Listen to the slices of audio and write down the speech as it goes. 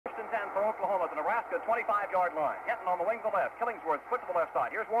for Oklahoma at the Nebraska 25-yard line. Hinton on the wing to the left. Killingsworth split to the left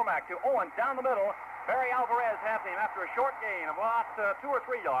side. Here's Warmack to Owens down the middle. Barry Alvarez has him after a short gain of about 2 or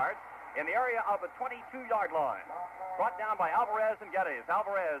 3 yards in the area of the 22-yard line. Brought down by Alvarez and Geddes.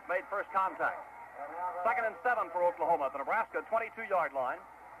 Alvarez made first contact. 2nd and 7 for Oklahoma at the Nebraska 22-yard line.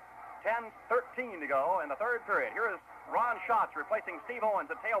 10:13 to go in the third period. Here is Ron Schatz replacing Steve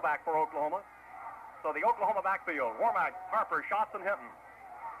Owens at tailback for Oklahoma. So the Oklahoma backfield, Warmack, Harper, Schatz, and Hinton.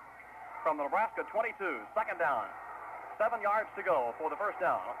 From the Nebraska 22, 2nd down. 7 yards to go for the first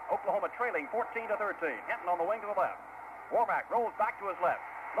down. Oklahoma trailing 14-13. Hinton on the wing to the left. Warmack rolls back to his left.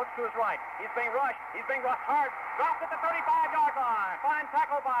 Looks to his right. He's being rushed. He's being rushed hard. Dropped at the 35-yard line. Fine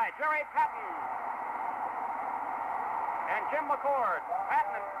tackle by Jerry Patton. And Jim McCord.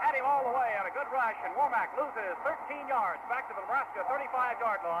 Patton had him all the way on a good rush, and Warmack loses 13 yards back to the Nebraska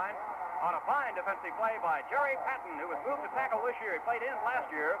 35-yard line on a fine defensive play by Jerry Patton, who was moved to tackle this year. He played in last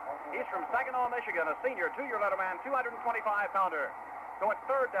year. He's from Saginaw, Michigan, a senior, 2-year letterman, 225-pounder. So it's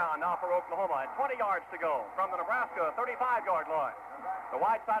 3rd down now for Oklahoma, and 20 yards to go from the Nebraska 35-yard line. The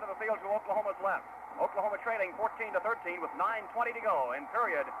wide side of the field to Oklahoma's left. Oklahoma trailing 14-13 with 9:20 to go in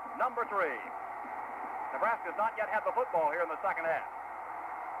period number 3. Nebraska's not yet had the football here in the second half.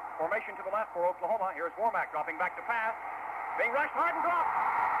 Formation to the left for Oklahoma. Here's Warmack dropping back to pass. Being rushed hard and dropped.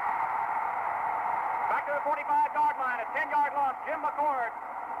 Back to the 45-yard line, a 10-yard loss. Jim McCord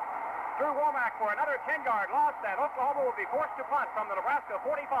threw Warmack for another 10-yard loss, and Oklahoma will be forced to punt from the Nebraska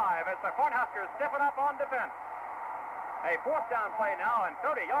 45 as the Cornhuskers stiffen up on defense. A 4th down play now and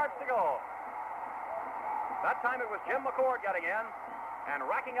 30 yards to go. That time it was Jim McCord getting in and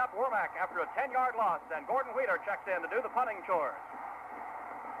racking up Warmack after a 10-yard loss, and Gordon Wheeler checks in to do the punting chores.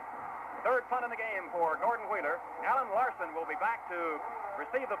 3rd punt in the game for Gordon Wheeler. Alan Larson will be back to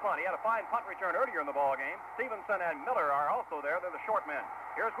receive the punt. He had a fine punt return earlier in the ball game. Stevenson and Miller are also there. They're the short men.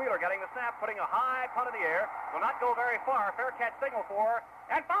 Here's Wheeler getting the snap, putting a high punt in the air. Will not go very far. Fair catch signal for,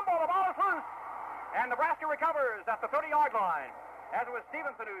 and fumble. The ball is loose. And Nebraska recovers at the 30-yard line, as it was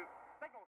Stevenson who signaled.